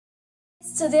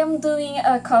Today I'm doing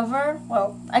a cover,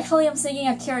 well, actually I'm singing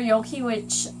a karaoke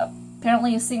which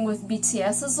apparently you sing with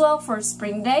BTS as well for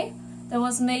Spring Day. That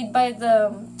was made by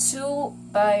the channel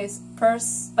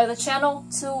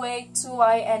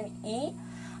 2A2INE.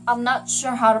 I'm not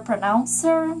sure how to pronounce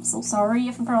her, I'm so sorry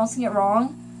if I'm pronouncing it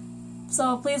wrong.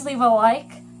 So please leave a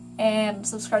like and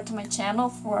subscribe to my channel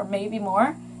for maybe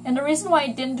more. And the reason why I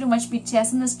didn't do much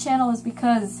BTS in this channel is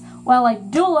because while I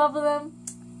do love them,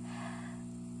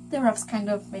 the raps kind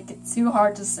of make it too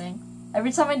hard to sing.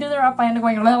 Every time I do the rap, I end up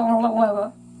going la la la la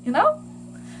la, you know?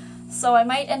 So I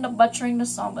might end up butchering the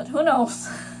song, but who knows?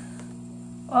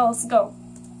 Well, let's go.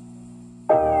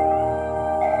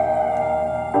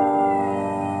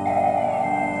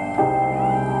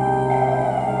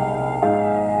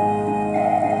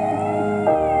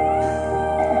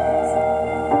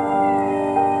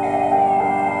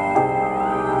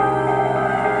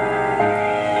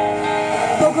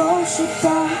 보고 싶다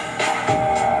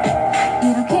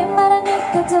이렇게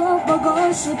말하니까 더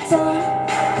보고 싶다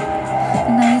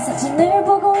나의 사진을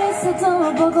보고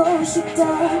있어도 보고 싶다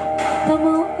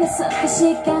너무 약속한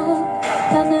시간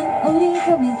나는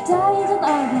우리가 믿다이던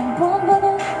얼굴 본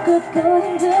거는 굳고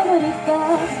힘들으니까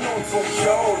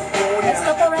Let's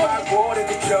go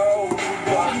already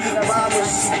마음은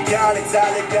시간에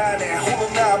달려가네 홀로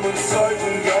남은 설국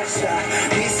열차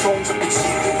이 손잡고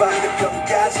지구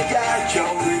반대편까지가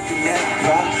겨울을 끝내봐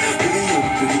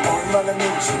그리움들이 얼마나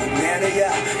눈치를 내려야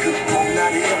그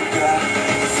봄날이 올까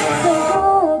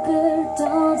속을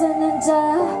떠드는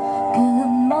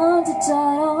작은 먼지처럼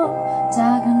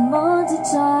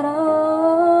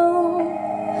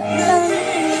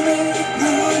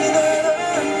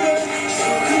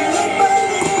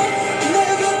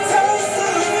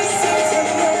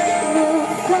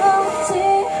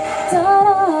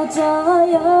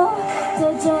떨어져요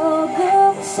또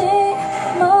조금씩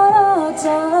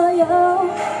멀어져요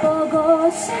보고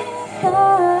싶다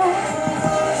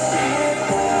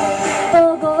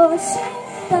보고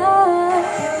싶다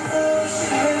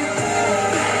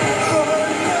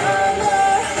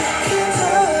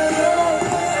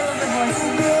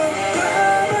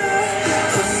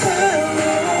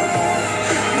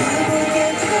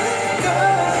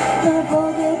널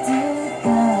보게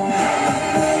될까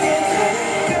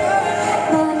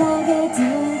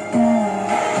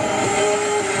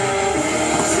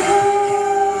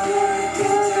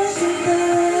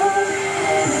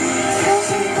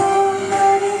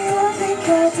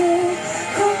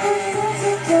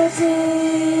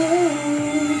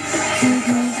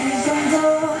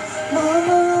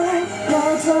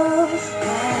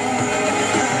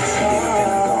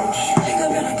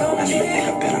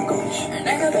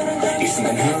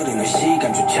흐르는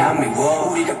시간조차 미워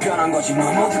우리가 변한 거지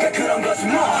뭐 모두가 그런 거지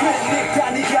뭐 그러니까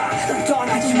네가 널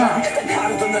떠나지 마 단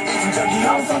하루도 널 잊은 적이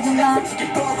없어 솔직히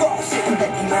보고 싶은데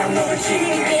이만 너를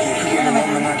지키게 그게 널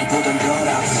원망하기보단 덜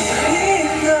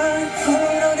아프니 널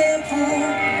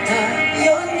풀어내보다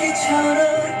연기처럼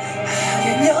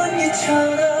하얀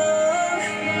연기처럼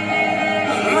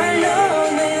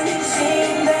말로는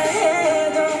진다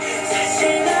해도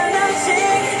사실 난 아직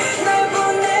널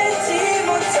보내지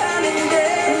못하는데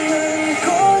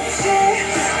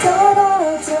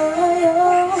떨어져요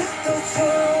또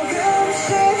조금씩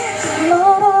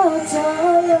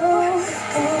멀어져요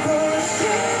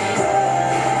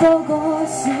보고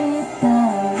싶다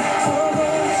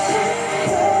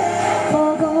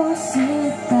보고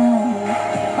싶다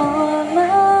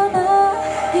얼마나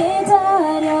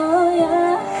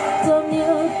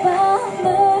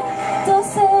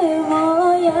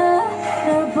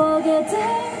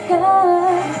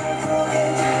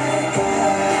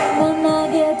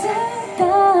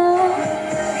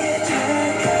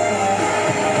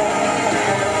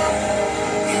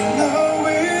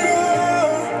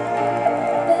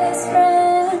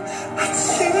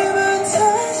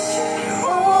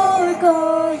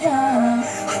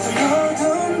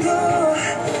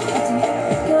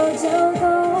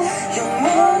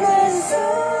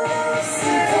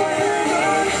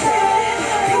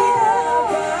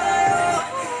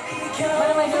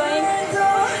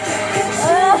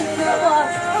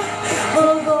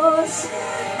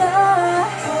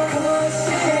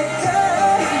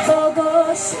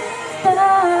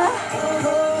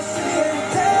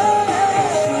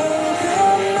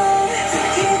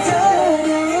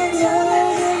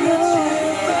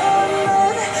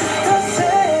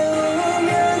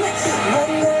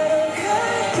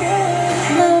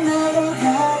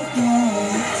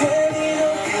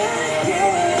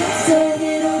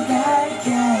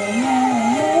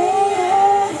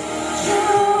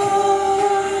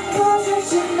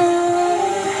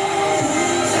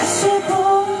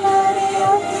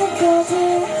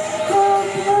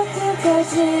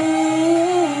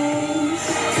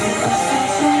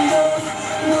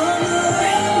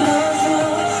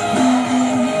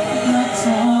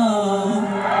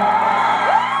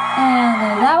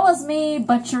And that was me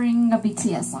butchering a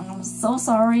BTS song. I'm so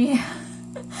sorry.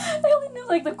 I only knew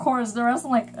like the chorus, the rest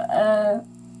I'm like,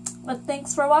 But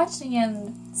thanks for watching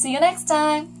and see you next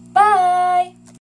time. Bye!